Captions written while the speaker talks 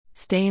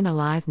Stayin'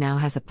 Alive now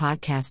has a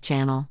podcast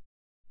channel.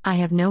 I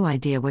have no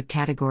idea what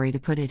category to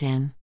put it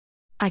in.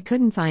 I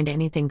couldn't find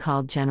anything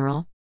called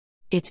general.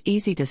 It's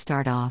easy to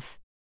start off.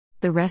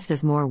 The rest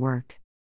is more work.